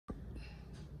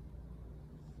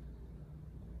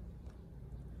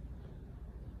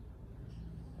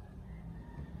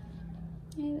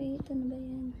Ay, wait. Ano ba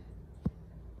yan?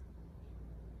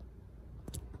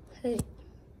 Hey.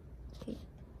 Okay.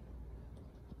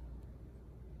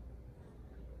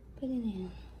 Pwede na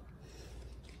yan.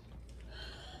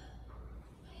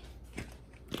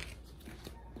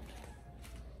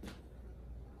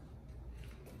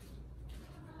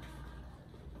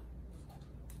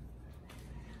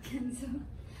 So,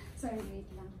 sorry, wait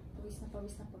lang.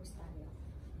 Pawis tayo.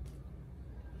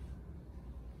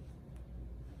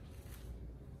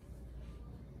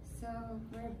 So,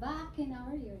 we're back in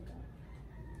our yoga.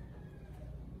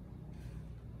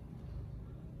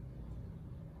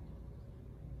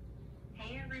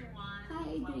 Hey everyone!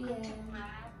 Hi, Welcome Adriene. to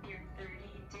Lab, your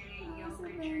 30-day yoga so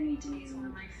journey. very Today's one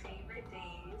of good. my favorite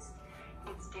days.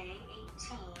 It's day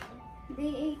 18.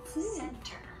 Day 18.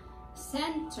 Center.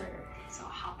 Center. So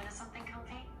hop into something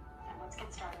comfy and let's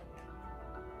get started.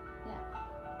 Yeah.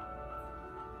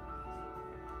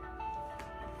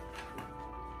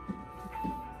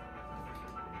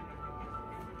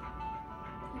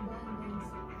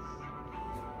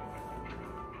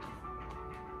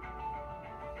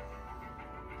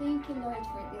 Thank you, Lord,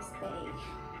 for this day.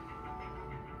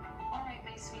 All right,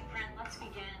 my sweet friend, let's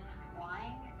begin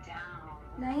lying down.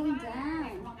 Lying Come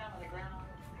down. on down to the ground.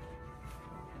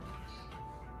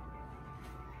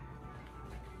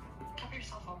 Give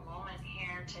yourself a moment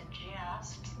here to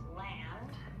just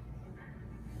land.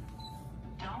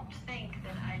 Don't think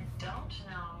that I don't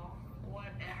know what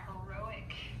a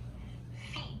heroic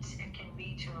feat it can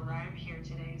be to arrive here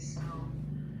today. So,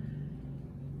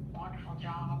 wonderful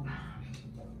job.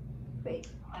 Wait.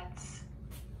 Let's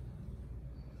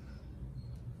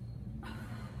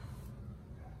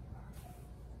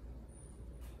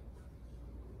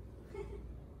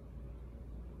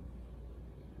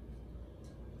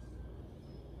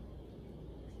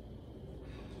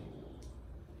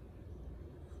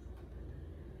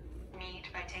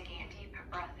meet by taking a deep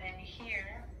breath in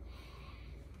here.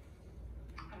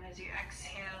 And as you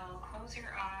exhale, close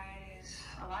your eyes,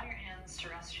 allow your hands to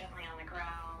rest gently on the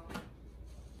ground.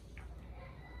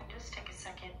 And just take a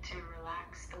second to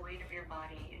relax the weight of your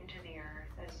body into the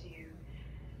earth as you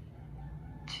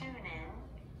tune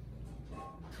in.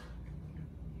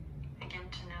 Begin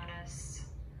to notice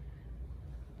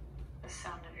the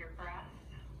sound of your breath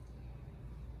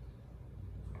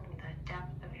and the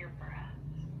depth of your breath.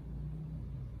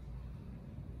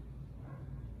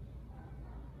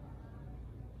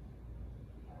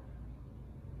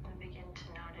 And begin to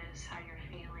notice how you're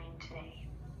feeling today.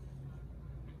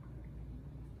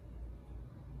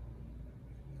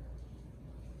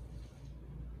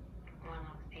 One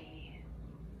of the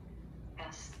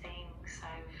best things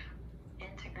I've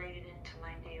integrated into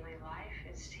my daily life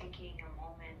is taking a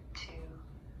moment to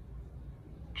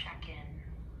check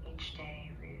in each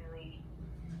day, really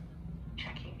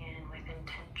checking in with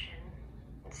intention.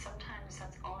 And sometimes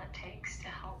that's all it takes to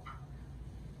help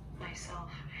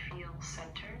myself feel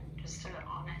centered, just an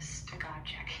honest to God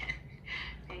check-in,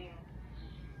 being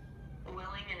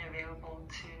willing and available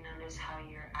to notice how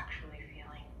you're actually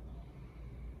feeling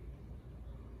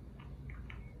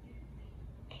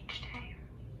each day.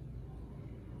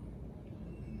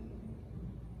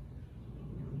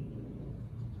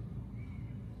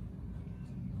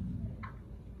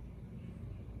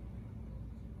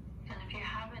 And if you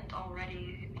haven't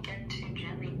already, begin to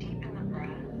gently deepen the breath.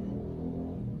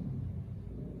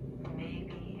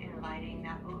 Maybe inviting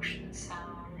that ocean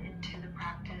sound into the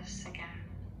practice again.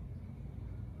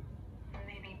 And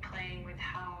maybe playing with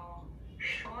how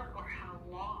short or how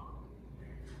long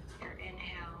your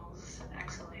inhales and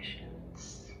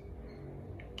exhalations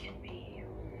can be.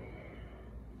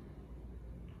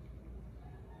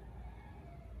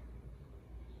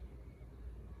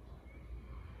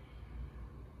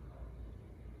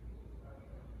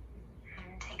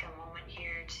 And take a moment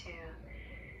here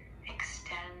to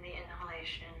extend the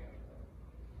inhalation,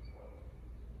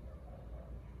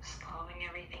 slowing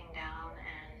everything down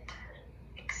and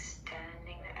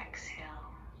extending the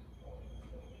exhale,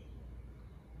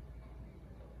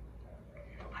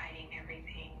 inviting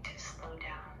everything to slow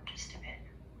down just a bit.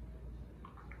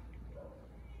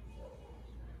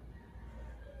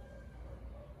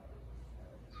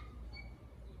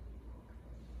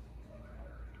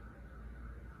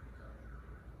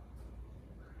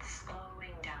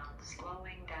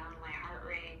 Slowing down my heart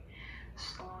rate,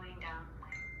 slowing down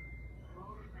my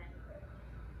movement,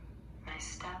 my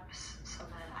steps, so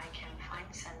that I can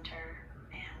find center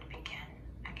and begin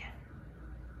again.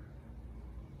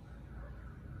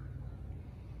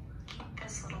 Keep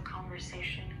this little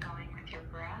conversation going with your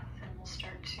breath, and we'll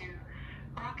start to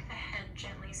rock the head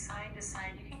gently side to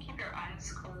side. You can keep your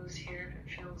eyes closed here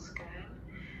if it feels good.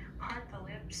 Part the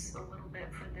lips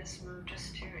this move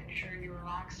just to ensure you're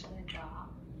relaxed in the jaw.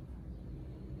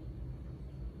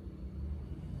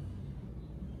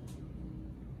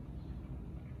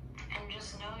 And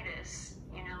just notice,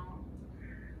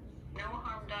 no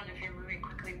harm done if you're moving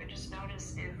quickly, but just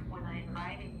notice if when I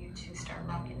invited you to start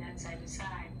rocking that side to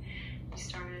side, you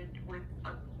started with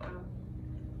a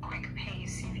quick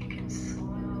pace. See if you can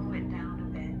slow it down a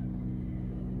bit.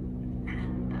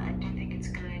 And I do think it's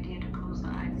a good idea to close the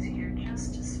eyes here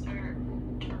just to start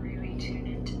to really tune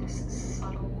into this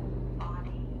subtle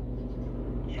body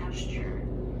gesture.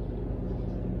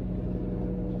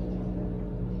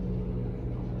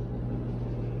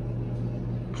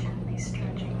 Gently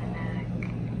stretching the neck,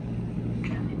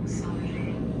 gently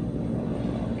massaging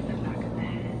the back of the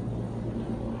head.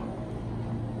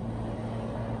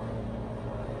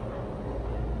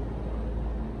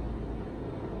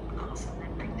 Awesome.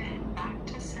 Then bring the head back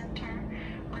to center.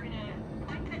 We're going to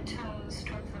point the toes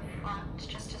towards the front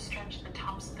just to stretch the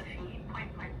tops of the feet.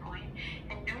 Point, point, point.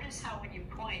 And notice how when you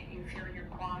point, you feel your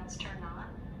quads turn on.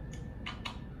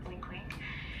 Wink, wink.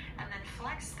 And then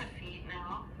flex the feet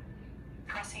now.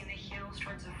 Pressing the heels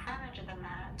towards the front edge of the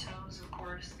mat, toes, of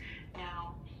course,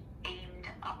 now aimed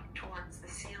up towards the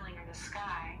ceiling or the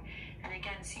sky. And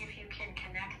again, see if you can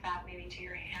connect that maybe to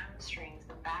your hamstrings,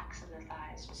 the backs of the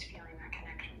thighs, just feeling that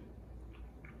connection.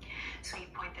 So you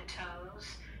point the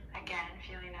toes, again,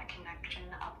 feeling that connection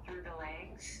up through the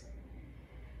legs.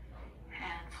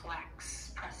 And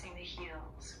flex, pressing the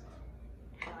heels,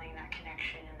 feeling that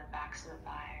connection in the backs of the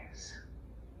thighs,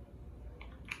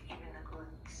 even the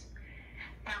glutes.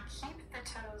 Now keep the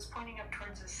toes pointing up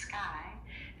towards the sky,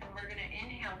 and we're going to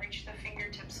inhale, reach the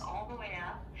fingertips all the way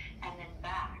up, and then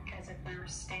back as if we were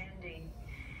standing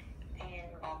in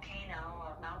volcano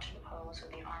or mountain pose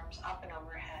with the arms up and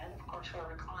overhead. Of course,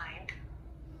 we're reclined.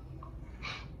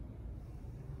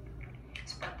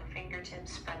 Spread the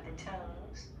fingertips, spread the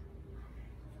toes.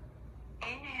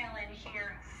 Inhale in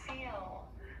here, feel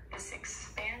this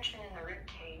expansion in the rib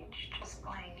cage, just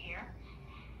playing here.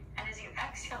 And as you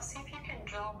exhale, see if you can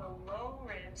draw the low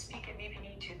ribs, peek at me if you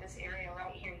need to, this area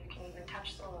right here, you can even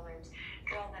touch the low ribs,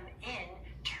 draw them in,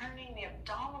 turning the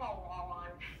abdominal wall on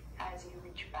as you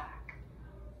reach back.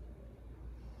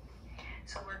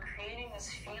 So we're creating this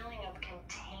feeling of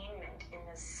containment in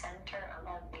the center of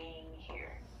our being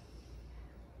here.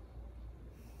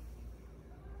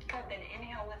 Good, then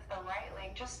inhale with the right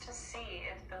leg just to see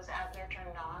if those abs are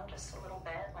turned on just a little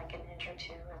bit, like an inch or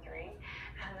two or three.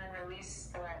 And then release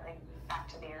the right leg back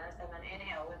to the earth. And then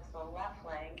inhale with the left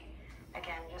leg.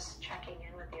 Again, just checking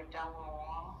in with the abdominal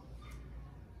wall.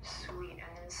 Sweet.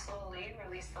 And then slowly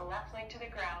release the left leg to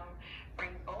the ground.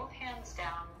 Bring both hands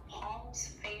down,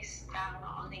 palms face down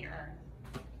on the earth.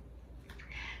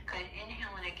 Good.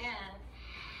 Inhale in again.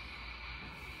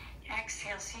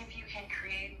 Exhale. See if you can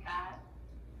create that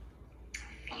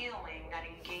feeling, that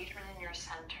engagement in your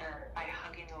center by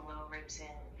hugging the low ribs in,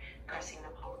 pressing the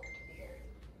palms into the earth.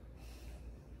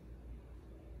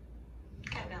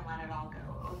 Good, then let it all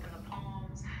go. Open the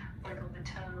palms, wiggle the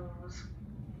toes,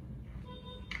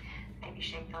 maybe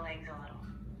shake the legs a little.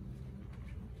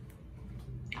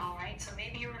 All right, so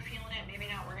maybe you were feeling it, maybe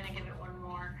not. We're going to give it one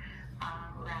more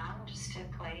round just to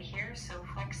play here. So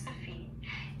flex the feet.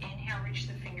 Inhale, reach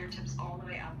the fingertips all the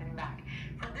way up and back.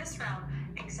 For this round,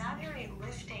 exaggerate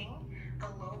lifting the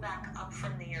low back up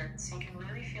from the earth so you can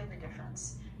really feel the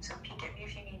difference. So peek at me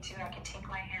if you need to. I can take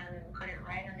my hand and put it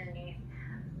right underneath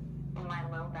my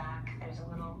low back. There's a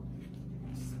little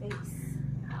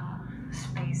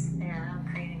space there. I'm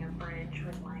creating a bridge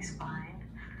with my spine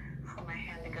for my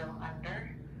hand to go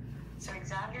under. So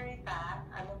exaggerate that.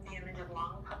 I love the image of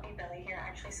long puppy belly here. I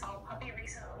actually saw a puppy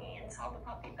recently and saw the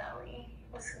puppy belly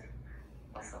was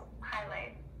a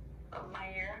highlight of my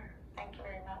year. Thank you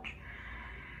very much.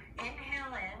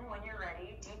 Inhale in when you're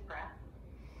ready, deep breath.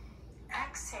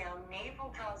 Exhale,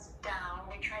 navel draws down.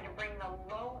 We try to bring the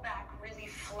low back really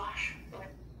flush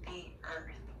with the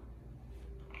earth.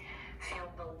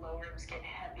 Feel the low ribs get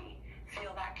heavy.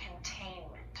 Feel that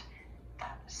containment,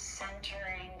 that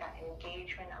centering, that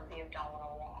engagement of the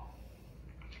abdominal wall.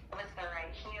 Lift the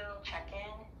right heel, check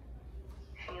in.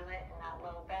 Feel it in that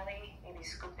low belly. Maybe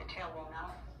scoop the tailbone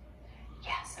up.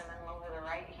 Yes, and then lower the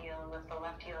right heel. Lift the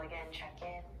left heel again, check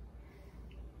in.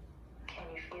 Can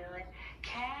you feel it?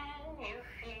 Can you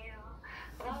feel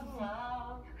the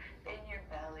love in your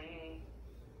belly?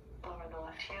 Lower the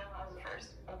left heel. That was the first.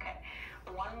 Okay.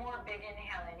 One more big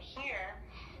inhale in here.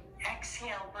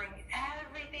 Exhale, bring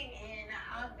everything in.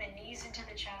 Hug the knees into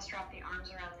the chest. Wrap the arms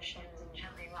around the shins and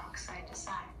gently rock side to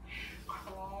side.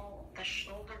 Crawl the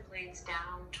shoulder blades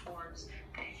down towards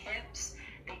the hips.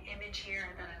 The image here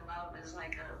that I love is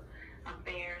like a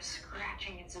bear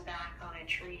scratching its back on a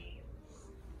tree.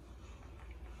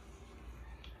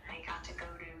 I got to go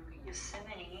to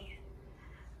Yosemite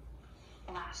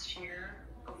last year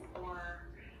before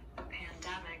the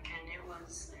pandemic, and it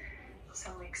was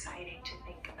so exciting to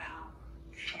think about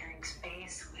sharing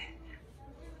space with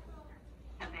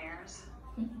the bears.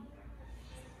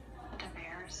 The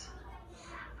bears.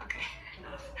 Okay,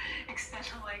 enough. Extend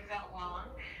the legs out long.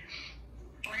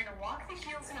 We're going to walk the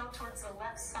heels out towards the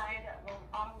left side, the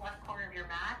bottom left corner of your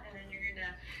mat, and then you're going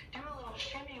to do a little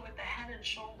shimmy with the head and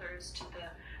shoulders to the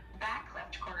back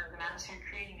left corner of the mat, so you're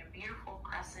creating a beautiful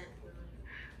crescent moon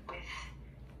with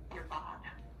your bod.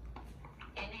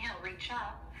 Inhale, reach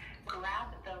up,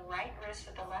 grab the right wrist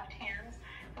with the left hand,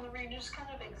 and we're going to just kind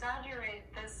of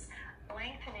exaggerate this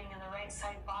lengthening in the right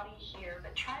side body here,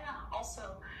 but try to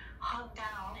also hug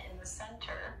down in the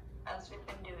center as we've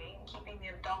been doing, keeping the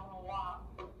abdominal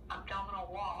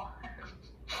wall.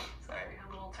 Sorry,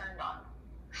 a little turned on.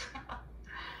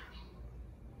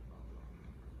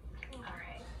 All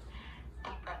right,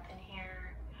 deep breath in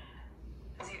here.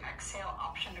 As you exhale,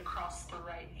 option to cross the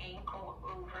right ankle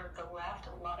over the left.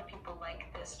 A lot of people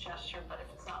like this gesture, but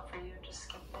if it's not for you, just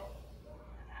skip it.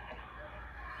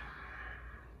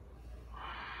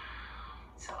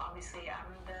 So obviously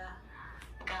I'm the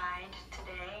guide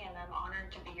today, and I'm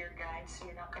honored to be your guide, so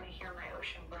you're not going to hear my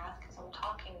ocean breath because I'm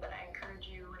talking, but I encourage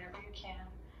you whenever you can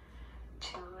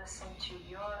to listen to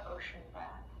your ocean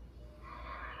breath.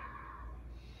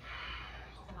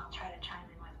 And I'll try to chime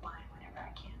in with mine whenever I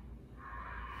can.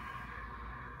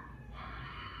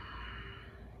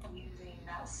 Using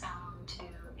that sound to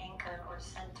anchor or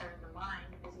center the mind,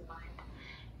 busy mind,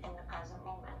 in the present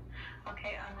moment.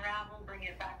 Okay, unravel, bring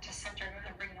it back to center. Go ahead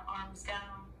and bring the arms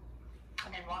down.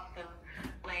 And then walk the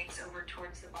legs over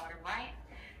towards the bottom right.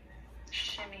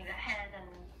 Shimmy the head and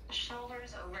the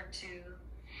shoulders over to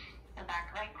the back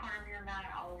right corner of your mat.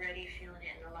 Already feeling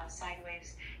it in the left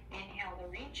sideways. Inhale to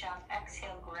reach up.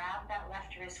 Exhale, grab that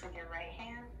left wrist with your right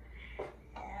hand.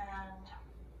 And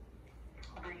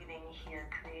breathing here,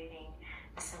 creating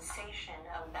a sensation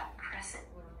of that crescent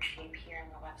moon shape here in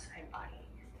the left side body.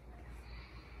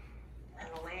 And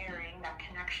layering that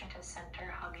connection to center,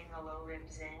 hugging the low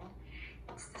ribs in.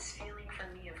 It's this feeling for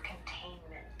me of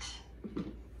containment.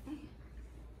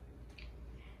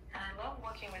 And I love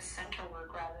working with center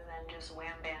work rather than just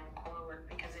wham bam core work,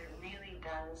 because it really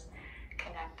does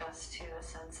connect us to a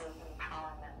sense of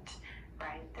empowerment,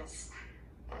 right? This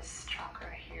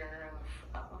chakra here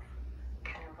of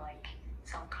kind of like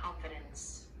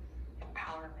self-confidence,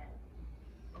 empowerment,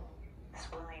 this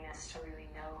willingness to really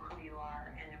know who you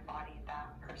are and embody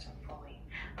that person fully.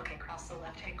 Okay, cross the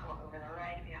left ankle over the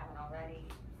right if you haven't already.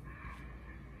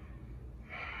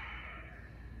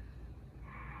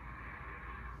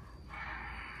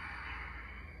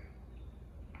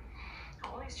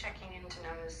 Always checking in to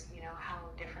notice, how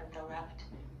different the left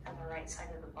and the right side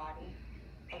of the body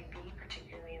may be,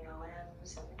 particularly in the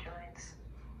limbs and the joints.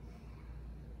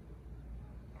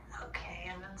 Okay,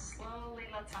 and then slowly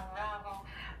let's unravel.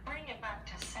 Bring it back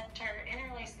to center.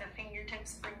 Interlace the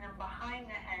fingertips. Bring them behind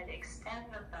the head. Extend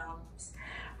the thumbs.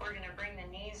 We're going to bring the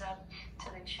knees up to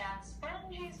the chest.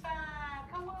 Benji's back.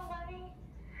 Come on, buddy.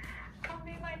 Come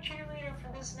be my cheerleader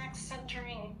for this next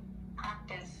centering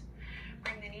practice.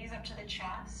 Bring the knees up to the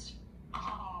chest.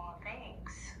 Oh,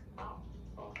 thanks. Oh,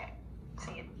 okay.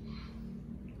 See it.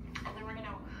 And then we're going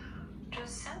to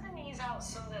just send the knees out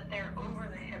so that they're over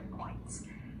the hip points.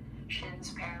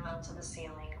 Shins parallel to the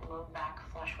ceiling, low back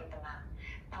flush with the mat.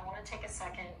 Now I want to take a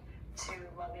second to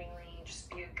lovingly just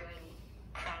be a good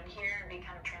friend here and be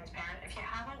kind of transparent. If you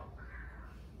haven't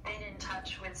been in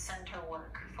touch with center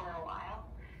work for a while,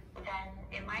 then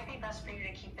it might be best for you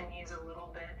to keep the knees a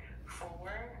little bit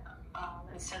forward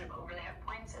instead of over the hip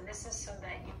points. And this is so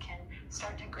that you can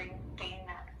start to gain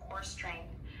that core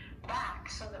strength back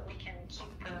so that we can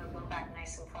keep the low back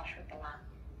nice and flush with the mat.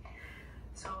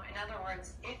 So in other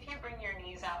words, if you bring your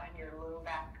knees out and your low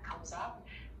back comes up,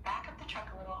 back up the truck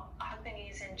a little, hug the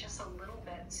knees in just a little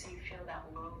bit so you feel that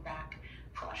low back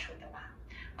flush with the mat.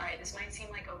 All right, this might seem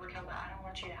like overkill, but I don't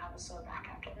want you to have a sore back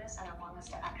after this, and I want us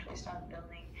to actually start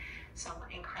building some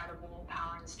incredible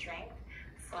power and strength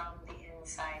from the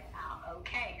inside out.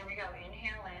 Okay, here we go.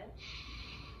 Inhale in.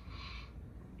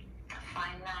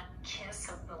 Find that kiss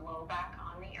of the low back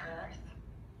on the earth.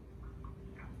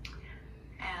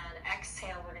 And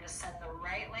exhale, we're going to send the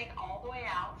right leg all the way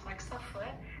out. Flex the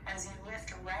foot as you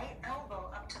lift right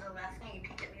elbow up to the left knee. You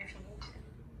can get me if you need to.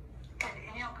 Good.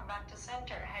 Inhale, come back to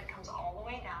center. Head comes all the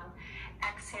way down.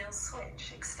 Exhale,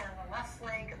 switch. Extend the left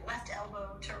leg, left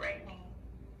elbow to right knee.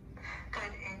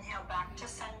 Good. Inhale, back to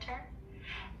center.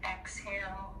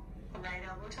 Exhale, right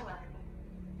elbow to left.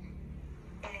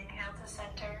 Inhale to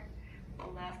center,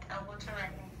 left elbow to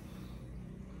right.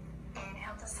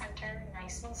 Inhale to center,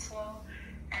 nice and slow.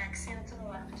 Exhale to the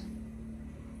left.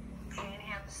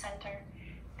 Inhale to center,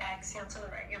 exhale to the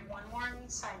right. You have one more on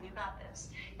each side, you got this.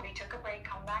 If you took a break,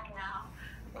 come back now.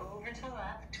 Over to the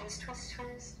left, twist, twist,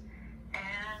 twist.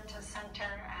 And to center,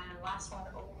 and last one,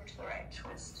 over to the right,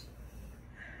 twist.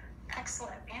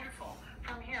 Excellent, beautiful.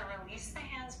 From here, release the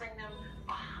hands, bring them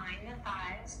behind the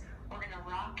thighs. We're gonna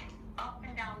rock up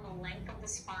and down the length of the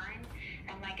spine.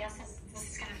 And my guess is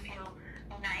this is gonna feel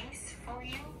nice for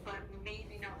you, but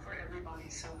maybe not for everybody.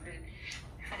 So if it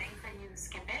ain't for you,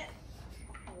 skip it.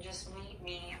 And just meet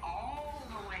me all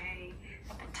the way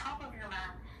at the top of your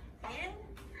mat in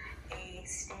a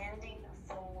standing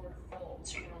forward fold.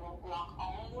 So you're gonna rock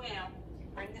all the way up,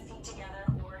 bring the feet together,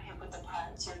 or hip width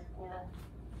apart. It's your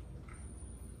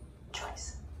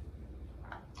choice.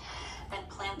 Then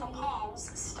plant the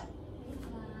palms.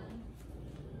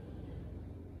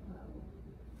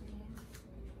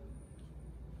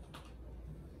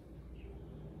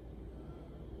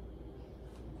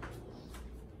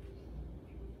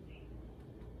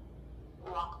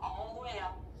 Rock all the way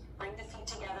up, bring the feet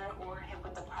together, or hip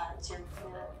width apart. It's your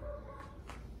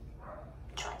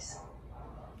choice.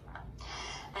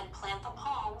 Then plant the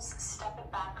palms, step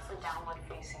it back for downward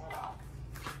facing dog.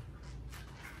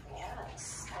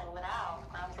 Yes, roll it out,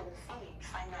 ground through the feet.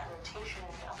 Find that rotation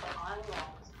in the upper arm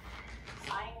bones.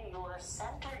 Find your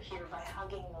center here by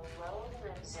hugging the low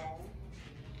ribs in.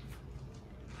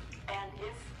 And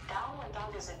if downward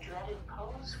dog is a dreaded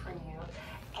pose for you,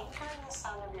 anchor in the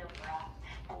sound of your breath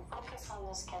and focus on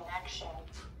this connection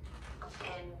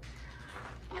in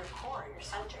your core, your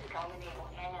center. Draw the navel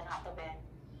in and up a bit.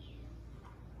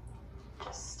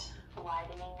 Just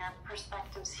widening our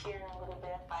perspectives here a little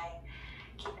bit by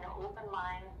keeping an open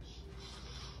mind,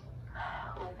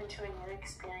 open to a new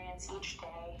experience each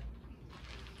day.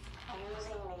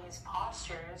 Using these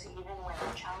postures, even when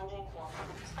they're challenging, or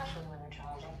especially when they're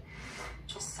challenging,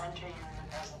 just center you in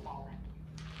the present moment.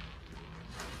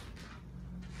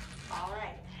 All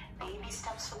right, baby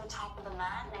steps for the top of the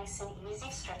mat, nice and easy,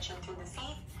 stretching through the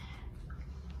feet.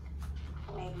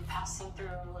 Maybe passing through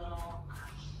a little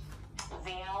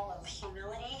veil of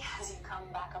humility as you come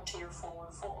back up to your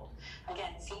forward fold.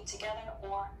 Again, feet together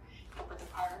or hip width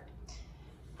apart,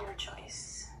 your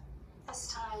choice.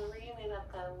 This time, really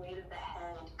let the weight of the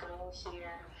head go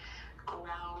here.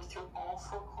 Ground through all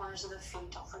four corners of the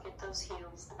feet. Don't forget those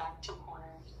heels, the back two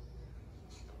corners.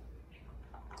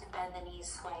 Bend the knees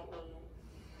slightly.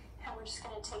 And we're just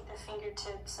going to take the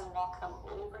fingertips and walk them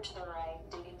over to the right.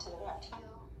 Dig into the left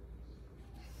heel.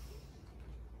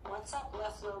 What's up?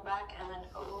 Left low back, and then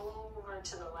over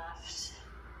to the left.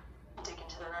 Dig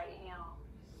into the right heel.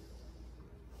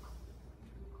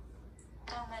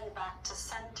 And then back to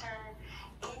center.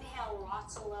 Inhale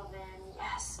lots of love in.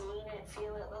 Yes, mean it,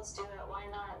 feel it. Let's do it. Why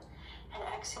not? And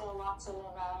exhale lots of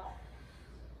love out.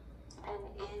 And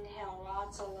inhale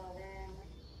lots of love in.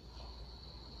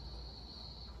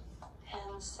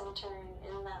 And centering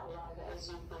in that love as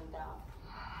you breathe out.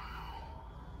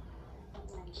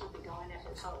 And keep it going if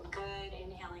it felt good.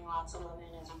 Inhaling lots of love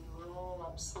in as you roll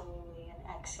up slowly,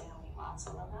 and exhaling lots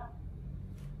of love out.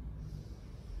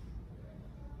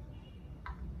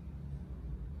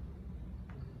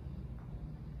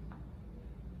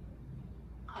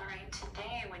 All right,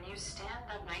 today when you stand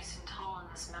up nice and tall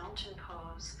in this mountain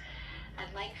pose,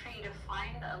 I'd like for you to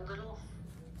find a little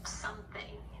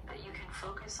something that you can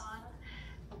focus on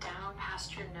down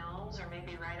past your nose, or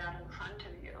maybe right out in front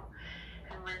of you.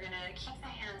 And we're going to keep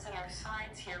the hands at our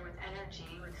sides here with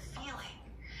energy, with feeling.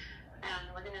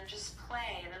 And we're going to just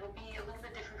play, and it'll be a little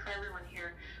bit different for everyone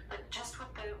here, but just with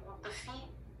the feet,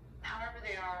 however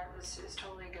they are, this is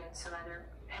totally good. So either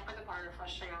hip width apart or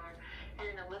flush together.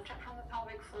 You're going to lift it from the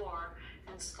pelvic floor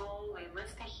and slowly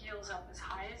lift the heels up as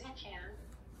high as you can,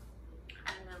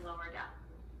 and then lower down.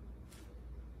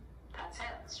 That's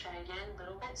it. Let's try again, a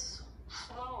little bit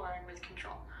slower and with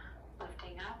control.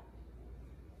 Lifting up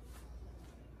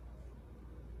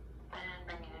and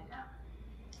bringing it down.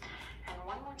 And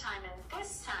one more time, and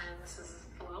this time, this is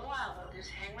a little wild, but just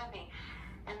hang with me.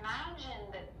 Imagine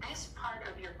that this part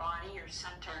of your body, your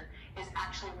center, is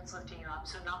actually what's lifting you up.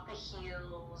 So not the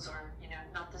heels, or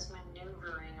not this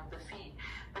maneuvering of the feet,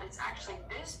 but it's actually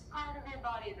this part of your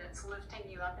body that's lifting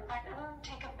you up. In fact, everyone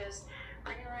take a fist,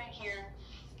 bring it right here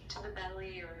to the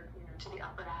belly, or to the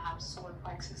upper abs, solar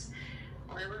plexus,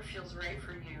 wherever feels right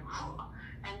for you.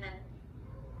 And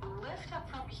then lift up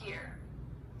from here.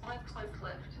 Lift, lift,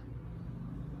 lift.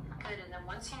 Good, and then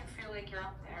once you feel like you're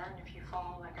up there, and if you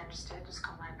fall like I just did, just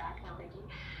come right back, no biggie.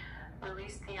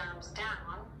 Release the arms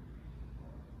down.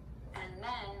 And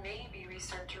then maybe we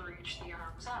start to reach the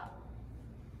arms up.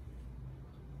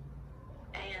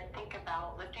 And think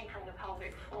about lifting from the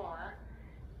pelvic floor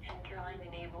and drawing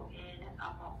the navel in and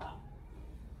up, up, up.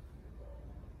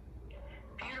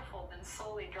 Beautiful. Then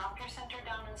slowly drop your center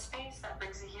down in space. That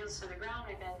brings the heels to the ground.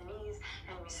 We bend the knees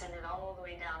and we send it all the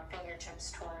way down.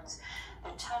 Fingertips towards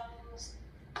the toes.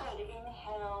 Good.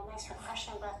 Inhale. Nice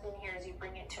refreshing breath in here as you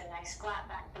bring it to a nice flat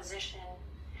back position.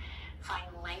 Find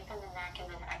length in the neck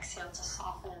and then exhale to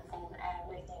soften and fold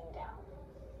everything down.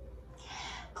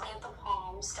 Plant the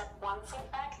palms. Step one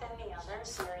foot back, then the other.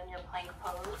 So you're in your plank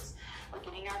pose. We're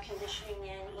getting our conditioning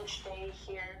in each day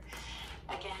here.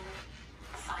 Again,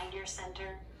 find your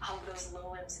center, hug those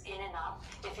low ribs in and up.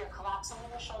 If you're collapsing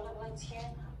in the shoulder blades here,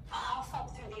 puff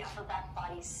up through the upper back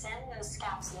body. Send those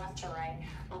scaps left to right.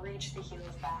 Reach the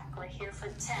heels back. We're here for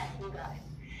 10. You got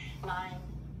it. 9,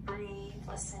 breathe,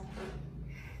 listen.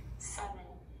 8, 7,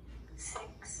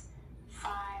 6,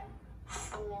 5,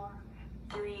 4,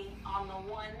 3. On the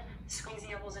 1, squeeze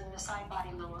the elbows into the side body,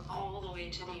 lower all the way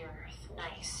to the earth.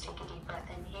 Nice. Take a deep breath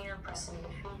in here, press into the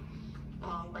feet.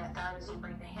 Long breath out as you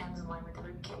bring the hands in line with the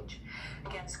rib cage.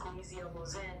 Again, squeeze the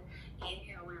elbows in.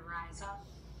 Inhale, we rise up.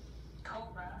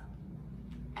 Cobra.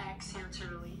 Exhale to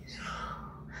release.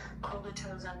 Curl the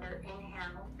toes under.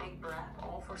 Inhale, big breath.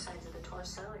 All 4 sides of the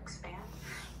torso expand.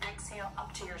 Exhale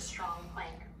up to your strong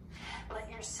plank. Let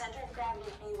your center of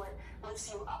gravity be what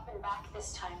lifts you up and back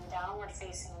this time. Downward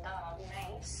facing dog.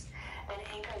 Nice. Then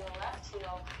anchor the left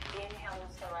heel. Inhale,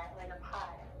 lift the right leg up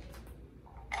high.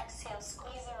 Exhale,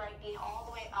 squeeze the right knee all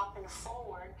the way up and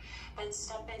forward. Then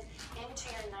step it into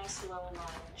your nice low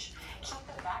lunge. Keep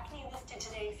the back knee lifted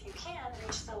today if you can.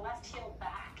 Reach the left heel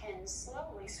back and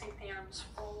slowly sweep the arms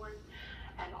forward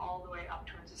and all the way up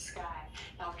towards the sky.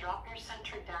 Now drop your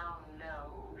center down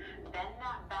low. Bend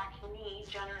that back knee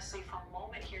generously for a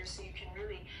moment here so you can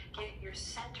really get your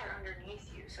center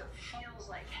underneath you. So it feels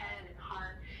like head and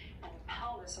heart and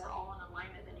pelvis are all in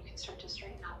alignment. Then you can start to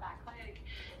straighten that back leg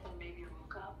and maybe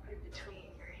look up in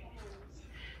between your hands.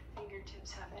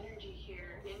 Fingertips have energy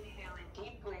here. Inhale in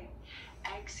deeply.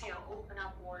 Exhale, open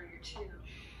up warrior 2.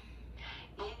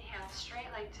 Inhale,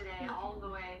 straight leg today, all the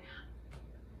way.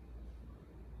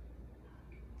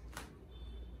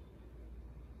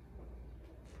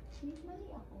 Mali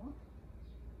ako.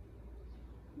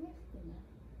 Next na.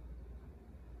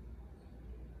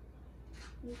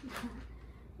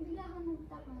 Bigla ako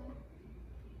nagtaka.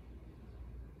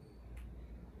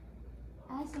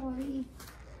 Sorry.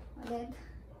 Ulit.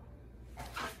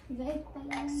 Right pala.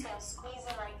 Exhale, squeeze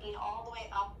the right knee all the way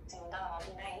up to dog.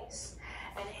 Nice.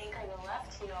 And anchor the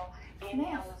left heel.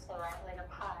 Inhale, lift the right leg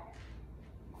up high.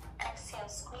 Exhale,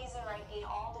 squeeze the right knee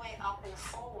all the way up and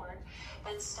forward.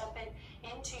 Then step it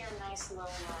into your nice low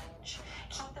lunge.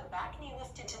 Keep the back knee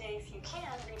lifted today if you can.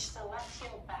 Reach the left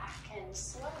heel back and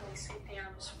slowly sweep the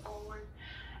arms forward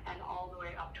and all the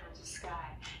way up towards the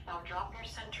sky. Now drop your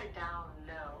center down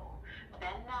low.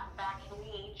 Bend that back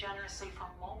knee generously for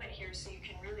a moment here so you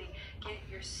can really get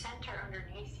your center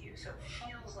underneath you. So it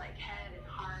feels like head and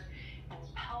heart and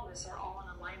pelvis are all in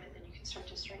alignment. Then you can start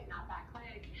to straighten that back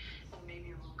leg and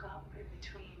maybe look up in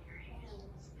between your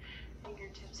hands.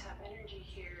 Fingertips have energy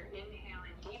here. Inhale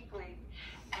in deeply.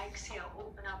 Exhale,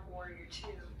 open up warrior 2.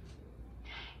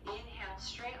 Inhale,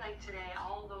 straight leg today,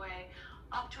 all the way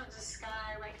up towards the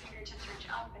sky. Right fingertips reach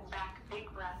up and back. Big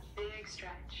breath, big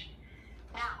stretch.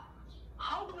 Now,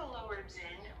 hug the low ribs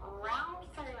in, round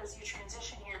through as you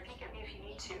transition here. Peek at me if you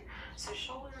need to. So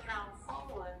shoulders round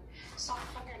forward, soft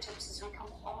fingertips as we come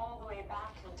all the way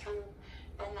back and through.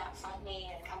 Bend that front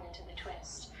knee and come into the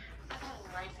twist.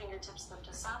 Right fingertips lift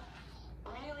us up.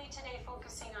 Really today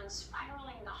focusing on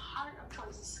spiraling the heart up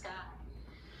towards the sky.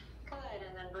 Good,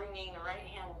 and then bringing the right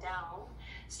hand down,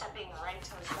 stepping the right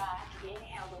toes back.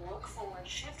 Inhale to look forward,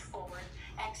 shift forward.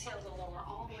 Exhale to lower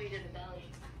all the way to the belly.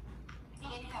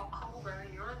 Inhale, cobra,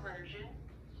 your version.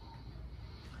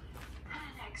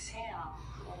 And exhale,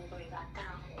 all the way back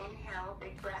down. Inhale,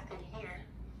 big breath in here.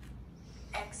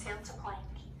 Exhale to plank.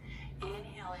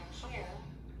 Inhale in here.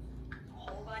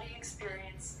 Whole body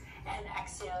experience. And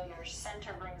exhale, your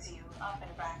center brings you up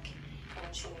and back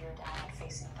into your downward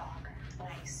facing dog.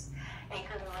 Nice.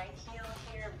 Anchor the right heel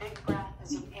here. Big breath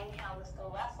as you inhale, lift the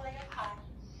left leg up high.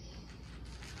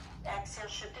 Exhale,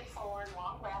 shift it forward,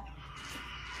 long breath.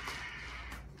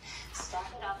 Step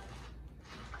it up.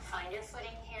 Find your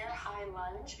footing here, high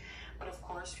lunge. But of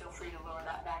course, feel free to lower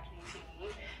that back knee if you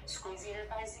need. Squeeze your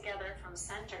thighs together from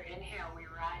center. Inhale, we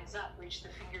rise up. Reach the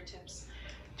fingertips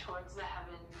towards towards the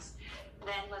heavens.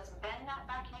 Then let's bend that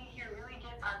back knee here, really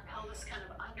get our pelvis kind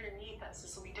of underneath us.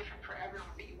 This will be different for everyone,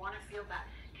 but you want to feel that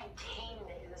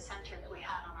containment in the center that we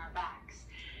had on our backs.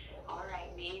 All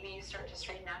right, maybe you start to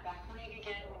straighten that back leg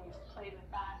again when you've played with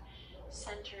that,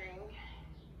 centering.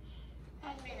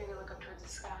 And maybe we look up towards the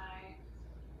sky,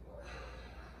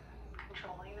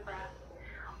 controlling the breath,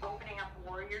 opening up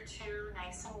warrior two,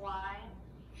 nice and wide.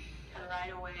 And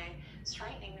right away,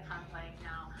 straightening the front leg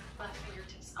now. Left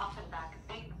fingertips up and back.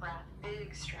 Big breath,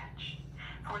 big stretch.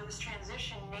 For this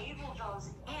transition, navel draws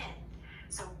in.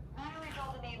 So really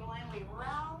draw the navel in. We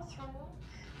round through.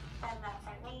 Bend that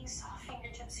front knee. Soft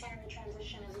fingertips here in the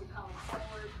transition as we come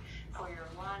forward. For your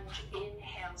lunge,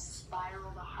 inhale,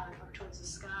 spiral the heart up towards the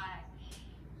sky.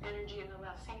 Energy in the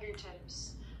left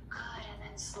fingertips. Good. And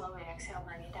then slowly exhale,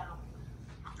 bring it down.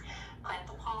 Plant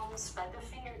the palms, spread the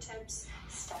fingertips,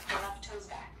 step the left toes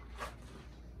back.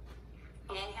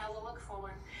 Inhale to look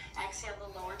forward. Exhale to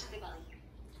lower to the belly.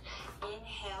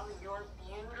 Inhale your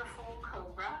beautiful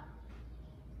cobra.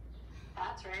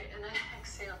 That's right. And then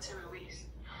exhale to release.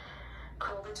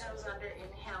 Curl the toes under,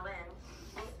 inhale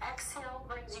in. The exhale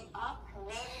brings you up,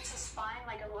 navel to spine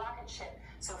like a rocket ship.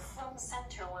 So from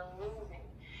center, we're moving.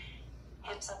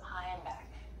 Hips up high and back,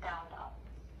 down, up.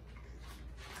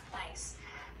 Nice.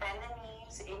 Bend the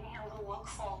knees, inhale to look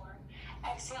forward.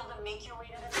 Exhale to make your way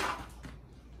to the top.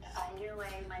 Find your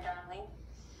way, my darling.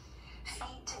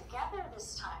 Feet together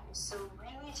this time. So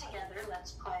really together,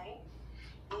 let's play.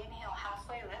 Inhale,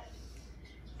 halfway lift.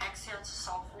 Exhale to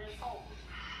soften and fold.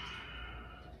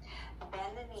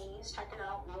 Bend the knees, tuck it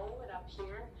out, roll it up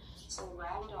here. So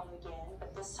ragdoll again,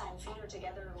 but this time feet are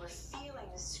together and we're feeling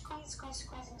the squeeze, squeeze,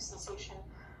 squeezing sensation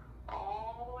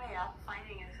all the way up,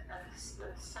 finding a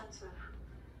sense of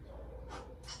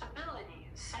stability,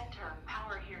 center,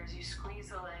 power here as you squeeze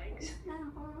the legs.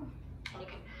 And you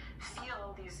can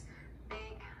feel these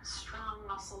big, strong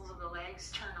muscles of the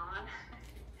legs turn on.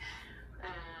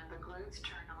 And the glutes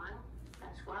turn on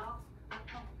as well. And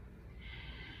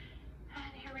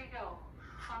here we go.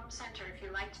 From center, if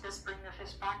you liked this, bring the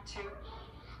fist back to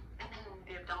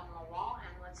the abdominal wall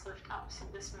and let's lift up. So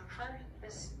this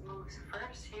moves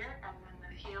first here and then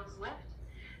the heels lift.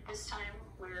 This time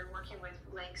we're working with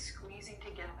legs squeezing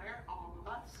together, all of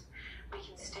us. We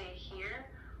can stay here,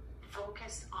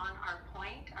 focus on our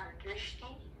point, our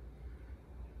drishti,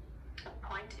 a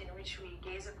point in which we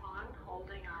gaze upon,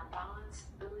 holding our balance,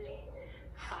 ability,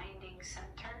 finding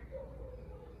center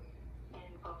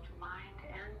in both mind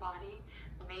and body.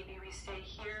 Maybe we stay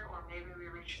here or maybe we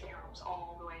reach the arms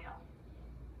all the way up.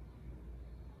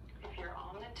 If you're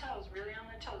on the toes, really on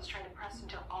the toes, try to press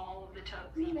into all of the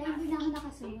toes. Maybe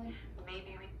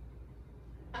we...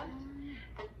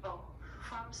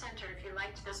 From center, if you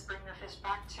liked this, bring the fist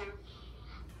back to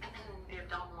the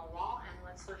abdominal wall and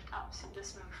let's lift up. So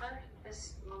this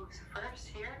moves first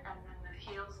here and then the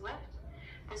heels lift.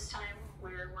 This time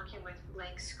we're working with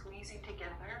legs squeezing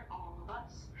together, all of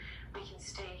us. We can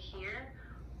stay here,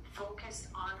 focus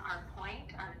on our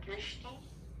point, our drishti,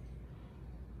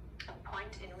 a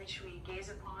point in which we gaze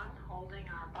upon, holding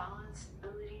our balance,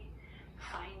 ability,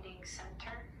 finding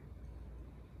center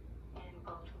in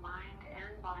both mind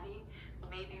and body.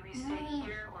 Maybe we stay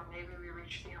here or maybe we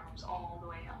reach the arms all the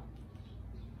way up.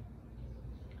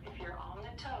 If you're on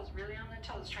the toes, really on the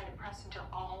toes, try to press into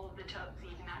all of the toes,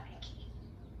 even that pinky.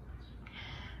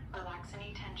 Relax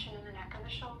any tension in the neck or the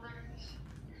shoulders.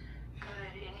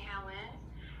 Good. Inhale in.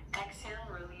 Exhale,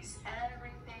 release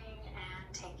everything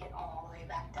and take it all the way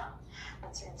back down.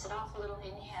 Let's rinse it off a little.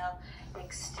 Inhale,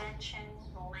 extension,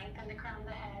 lengthen the crown of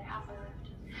the head, half a lift.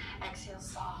 Exhale,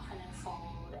 soften and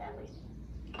fold everything.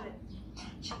 Good.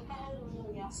 Shake the head a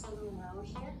little, yes, a little low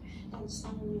here. And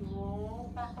slowly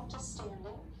roll back up to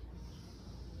standing.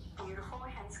 Beautiful.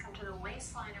 Hands come to the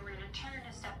waistline and we're going to turn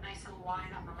a step nice and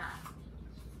wide on the mat.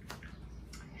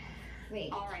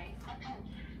 Wait. All right.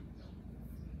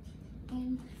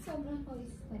 And sobrang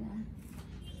pawis ko na.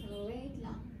 So, wait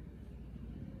lang.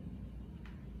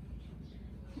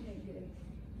 Okay, good.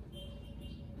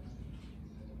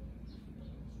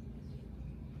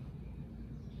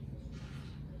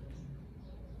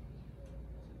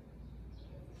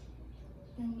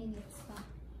 Minutes pa.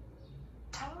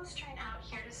 Toes turn out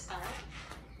here to start.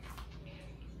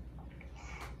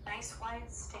 Nice wide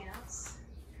stance.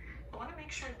 You want to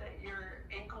make sure that your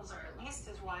ankles are at least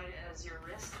as wide as your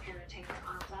wrist if you're going to take your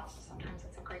arms out. So sometimes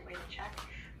that's a great way to check,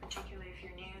 particularly if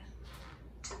you're new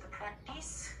to the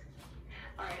practice.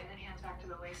 All right, and then hands back to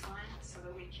the waistline so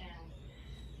that we can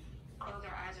close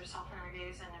our eyes or soften our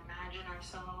gaze and imagine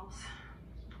ourselves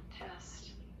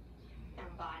just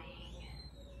embodying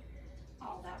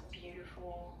all that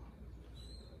beautiful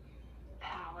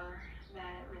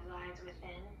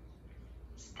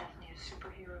It's definitely a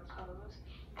superhero pose.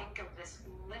 Think of this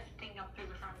lifting up through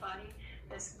the front body,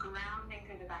 this grounding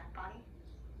through the back body.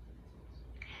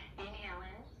 Inhale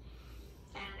in,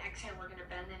 and exhale, we're going to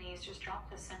bend the knees, just drop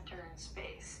the center in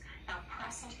space. Now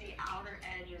press into the outer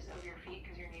edges of your feet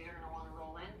because your knees are going to want to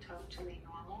roll in, totally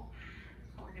normal.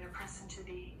 We're going to press into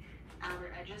the outer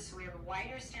edges, so we have a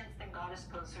wider stance than goddess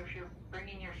pose. So if you're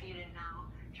bringing your feet in now,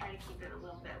 try to keep it a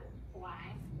little bit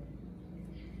wide.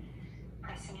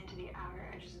 Pressing into the outer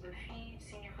edges of the feet,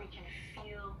 seeing if we can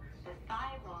feel the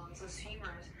thigh bones, those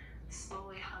femurs,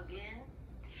 slowly hug in.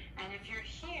 And if you're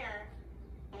here,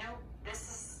 this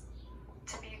is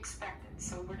to be expected.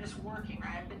 So we're just working,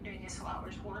 right? I've been doing this a lot. We're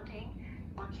just working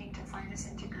to find this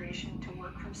integration, to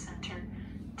work from center,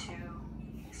 to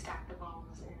stack the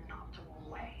bones in an optimal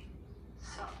way.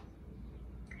 So,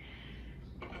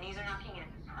 if the knees are knocking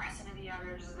in, press into the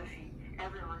outer edges of the feet.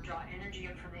 Everyone, draw energy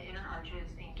up from the inner arches,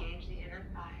 engage the inner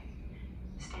thigh.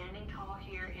 Standing tall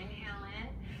here, inhale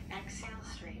in, exhale,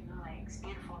 straighten the legs.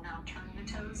 Beautiful. Now turn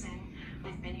the toes in.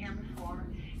 We've been here before.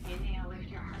 Inhale, lift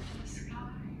your heart to the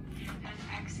sky. And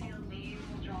exhale,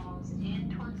 navel draws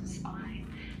in towards the spine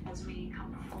as we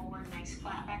come forward. Nice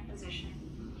flat back position.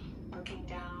 Looking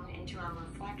down into our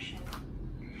reflection.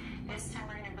 This time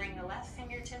we're going to bring the left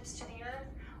fingertips to the earth,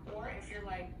 or if you're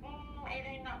like,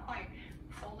 Adriene, not quite,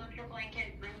 fold up your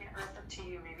blanket, bring the earth up to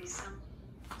you. Maybe some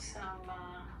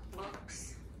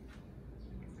books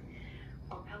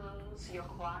or pillows,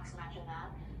 yoga blocks, imagine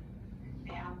that, if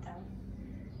you have them.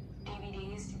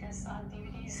 DVDs, do you guys still have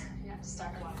DVDs? You have to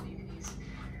stack a lot of DVDs.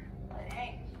 But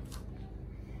hey.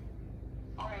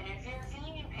 Alright, if you're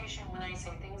feeling impatient when I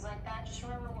say things like that, just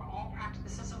remember we're all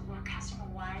practicing. We're casting a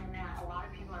wide net. A lot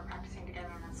of people are practicing together,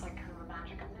 and that's like kind of the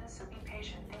magic of this. So be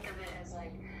patient. Think of it as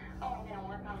like, I'm going to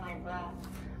work on my breath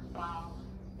while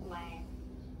my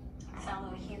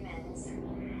fellow humans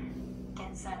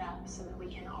get set up so that we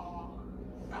can all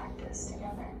practice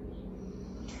together.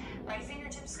 Right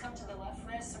fingertips come to the left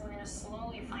wrist, and we're going to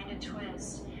slowly find a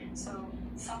twist. So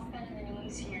soft bend in the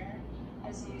knees here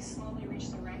as you slowly reach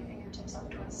the right fingertips up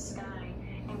towards the sky.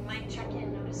 You might check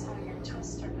in, notice how your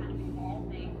twists are kind of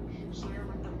evolving here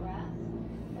with the breath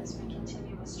as we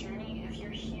continue this journey. If you're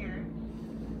here,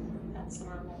 that's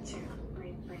normal too.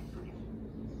 Breathe, breathe, breathe.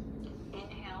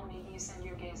 Inhale, maybe you send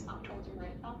your gaze up towards your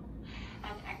right thumb.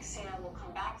 And exhale, we'll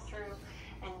come back through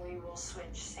and we will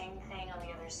switch. Same thing on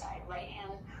the other side. Right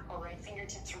hand or right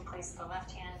fingertips replace the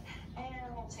left hand,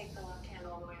 and we'll take the left hand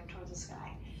all the way up towards the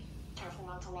sky. Careful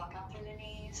not to walk out through the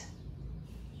knees.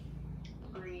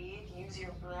 Breathe, use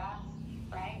your breath,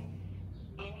 right?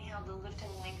 Inhale to lift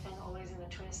and lengthen, always in the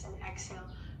twist, and exhale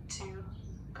to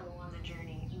go on the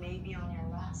journey. Maybe on your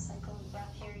last cycle of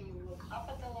breath here, you look up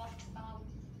at the left thumb.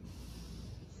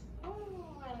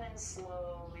 Ooh, and then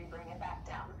slowly bring it back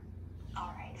down.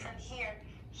 All right, from here,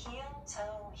 heel,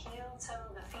 toe,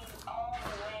 the feet all the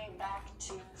way back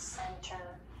to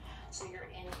center. So you're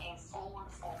in a forward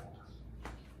fold.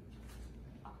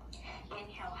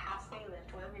 Inhale, halfway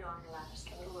lift, wherever you are on your lap, just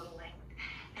give it a little length.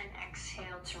 And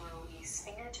exhale to release.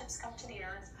 Fingertips come to the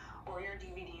earth or your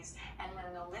DVDs. And we're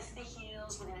going to lift the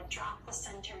heels. We're going to drop the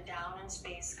center down in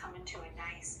space, come into a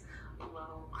nice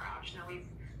low crouch. Now, we've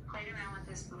played around with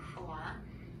this before.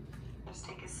 Just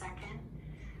take a second.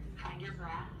 Find your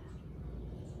breath.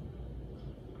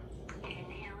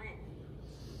 Inhale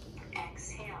in.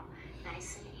 Exhale.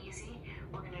 Nice and easy.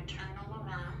 We're going to turn on the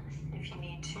mat if you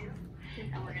need to.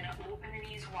 And we're going to open the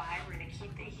knees wide. We're going to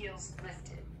keep the heels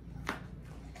lifted.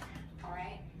 All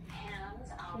right? Hands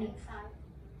out in front.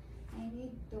 I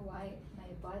need to wipe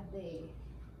my body.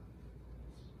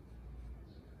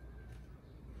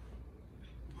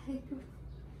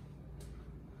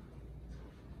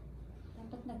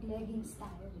 Dapat nag-leggings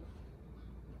tayo.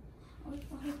 Uy,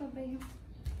 okay pa ba yung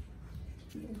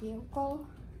video ko?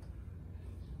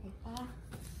 Okay pa.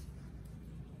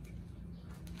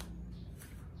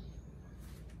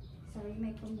 Sorry,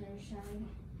 may commercial.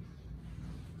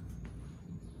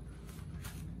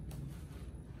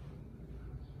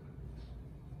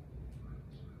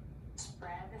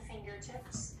 Spread the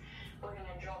fingertips. We're going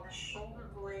to draw the shoulder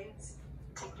blades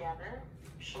together.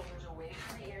 Shoulders away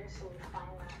from the ears, so we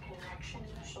find that connection in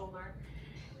the shoulder.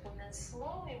 And then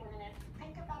slowly we're going to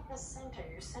think about the center.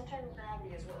 Your center of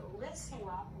gravity is what lifts you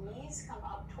up. Knees come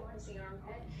up towards the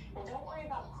armpit. And don't worry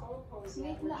about cold pose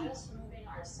yet. We're just moving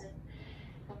our center.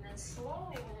 And then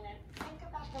slowly we're going to think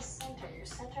about the center. Your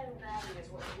center of gravity is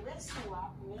what lifts you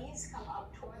up. Knees come up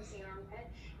towards the armpit.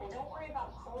 And don't worry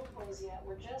about cold pose yet.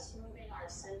 We're just moving our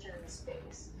center in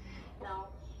space. Now,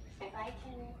 if I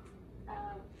can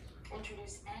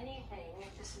introduce anything,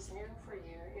 if this is new for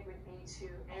you, it would be ability to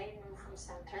A, move from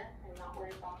center and not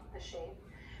worry about the shape,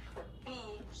 but B,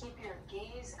 keep your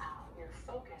gaze out, your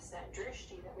focus, that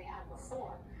drishti that we had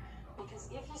before. Because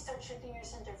if you start shifting your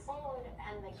center forward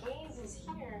and the gaze is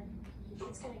here,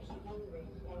 it's going to keep moving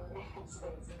in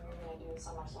space, and you're going to do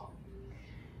so much so.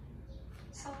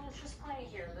 So let's just play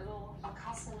here, little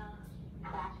akasana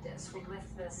practice. We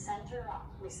lift the center up,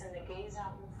 we send the gaze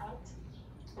out in front,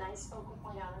 nice focal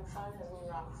point out in front as we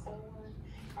rock forward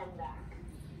and back,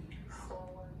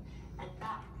 forward and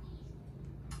back.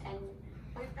 And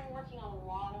we've been working on a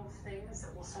lot of things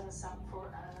that will set us up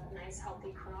for a nice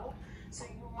healthy crow. So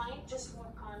you might just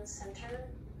work on center,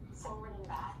 forward and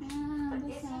back. But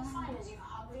if you find as you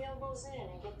hug the elbows in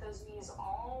and get those knees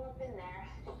all up in there,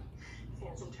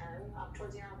 fancy term, up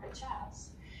towards the armpit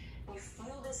chest, you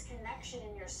feel this connection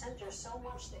in your center so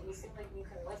much that you feel like you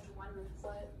can lift one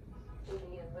foot,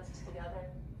 maybe, and lift the other.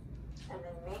 And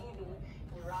then maybe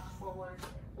you rock forward,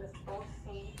 lift both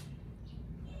feet,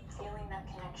 feeling that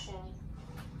connection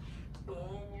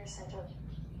in your center.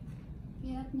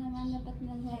 Hirap naman dapat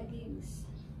na leggings.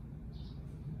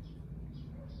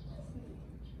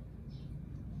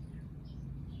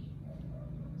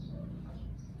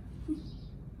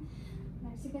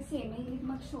 Kasi mahilig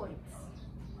mag-shorts.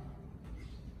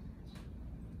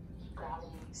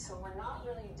 Gravity. So we're not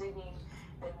really digging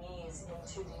the knees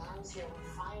into the arms here.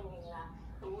 We're finding that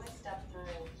lift up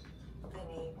through the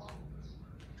navel.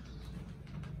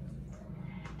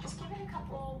 Just give it a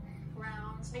couple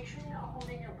rounds. Make sure you're not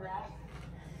holding your breath.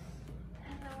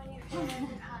 And then when you feel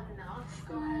like you've had enough,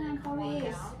 go ahead and come on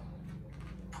down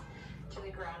to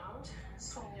the ground.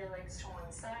 Swing your legs to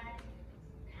one side.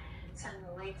 Send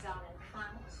the legs out in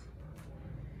front.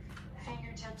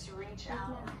 Fingertips reach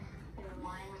out in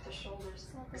line with the shoulders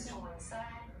to one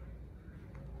side.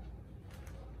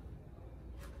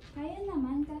 Kaya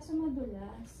naman, kaso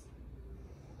madulas.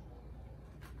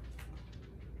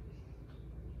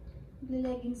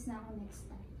 Leggings na ako next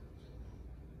time.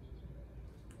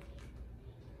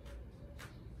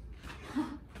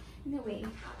 Anyway,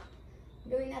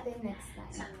 gawin natin next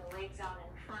time. Send the legs out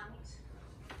in front.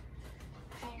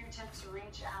 Fingertips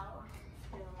reach out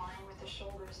in line with the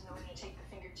shoulders, and then we're going to take the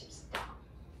fingertips down.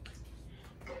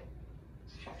 Good.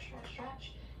 Stretch, stretch,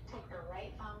 stretch. Take the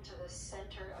right thumb to the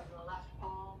center of the left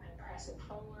palm and press it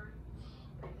forward.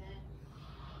 Breathe in.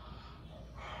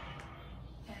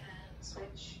 And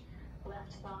switch.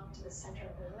 Left thumb to the center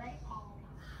of the right palm.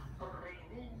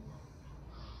 Breathe in.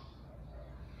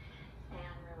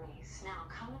 And release. Now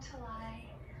come to lie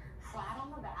flat on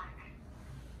the back.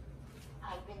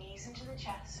 Hug the knees into the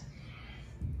chest.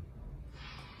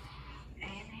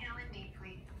 Inhale in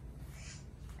deeply.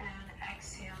 And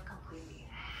exhale completely.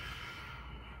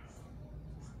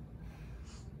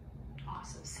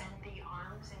 Awesome. Send the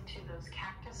arms into those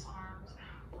cactus arms.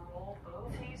 Roll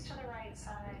both knees to the right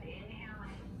side. Inhale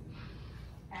in.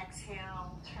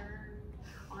 Exhale, turn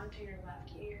onto your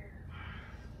left ear.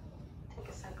 Take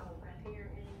a cycle of breath here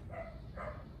in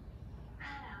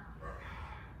and out.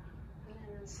 And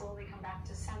then slowly come back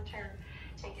to center.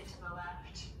 Take it to the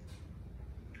left.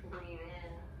 Breathe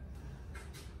in.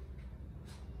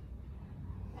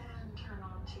 And turn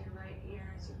onto your right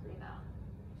ear as you breathe out.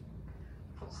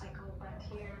 Full cycle of breath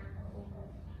here.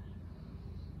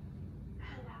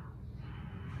 And out.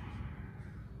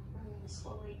 And then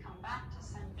slowly come back to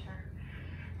center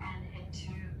and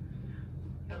into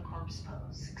the corpse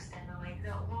pose. Extend the legs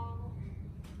out long,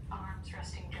 arms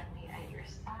resting gently at your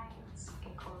sides. You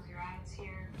can close your eyes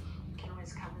here. You can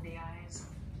always cover the eyes.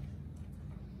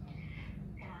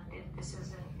 And if this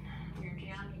isn't your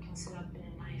jam, you can sit up in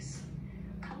a nice,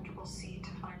 comfortable seat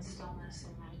to find stillness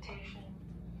and meditation.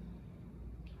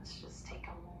 Let's just take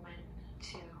a moment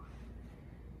to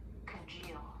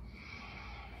congeal.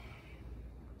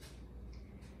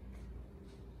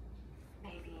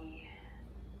 Maybe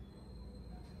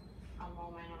a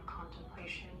moment of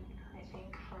contemplation, I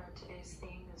think, for today's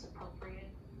theme is appropriate.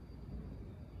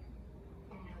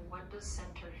 And what does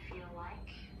center feel like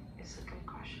is a good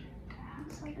question to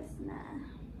ask.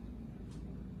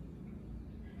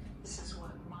 This is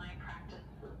what my practice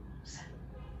said.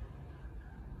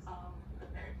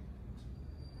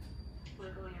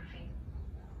 Wiggle your feet.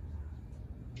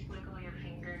 Wiggle your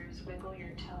fingers, wiggle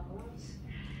your toes,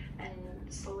 and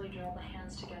slowly draw the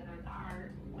hands together at the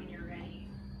heart when you're ready.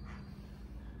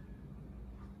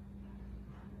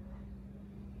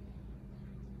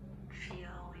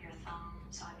 Feel your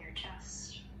thumbs on your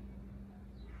chest.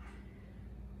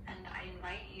 And I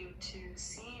invite you to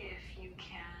see if you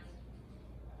can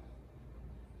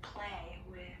play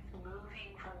with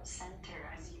moving from center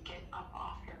as you get up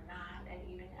off your mat, and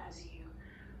even as you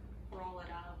roll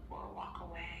it up or walk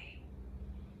away.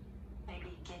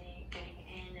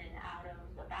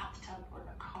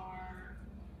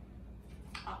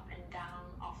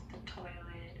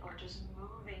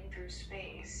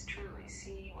 space, truly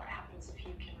see what happens if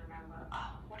you can remember,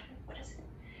 oh, what is it?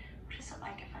 What is it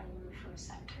like if I move from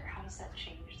center? How does that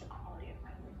change the quality of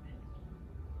my movement?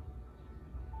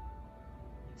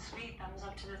 Sweet, thumbs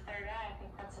up to the third eye. I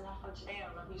think that's enough for today.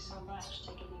 I love you so much.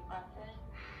 Take a deep breath in.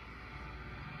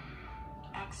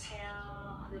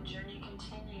 Exhale. The journey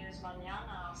continues.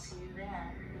 Mañana, I'll see you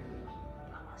there.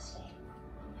 Namaste.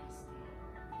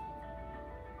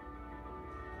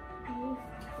 Move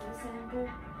to the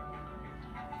center.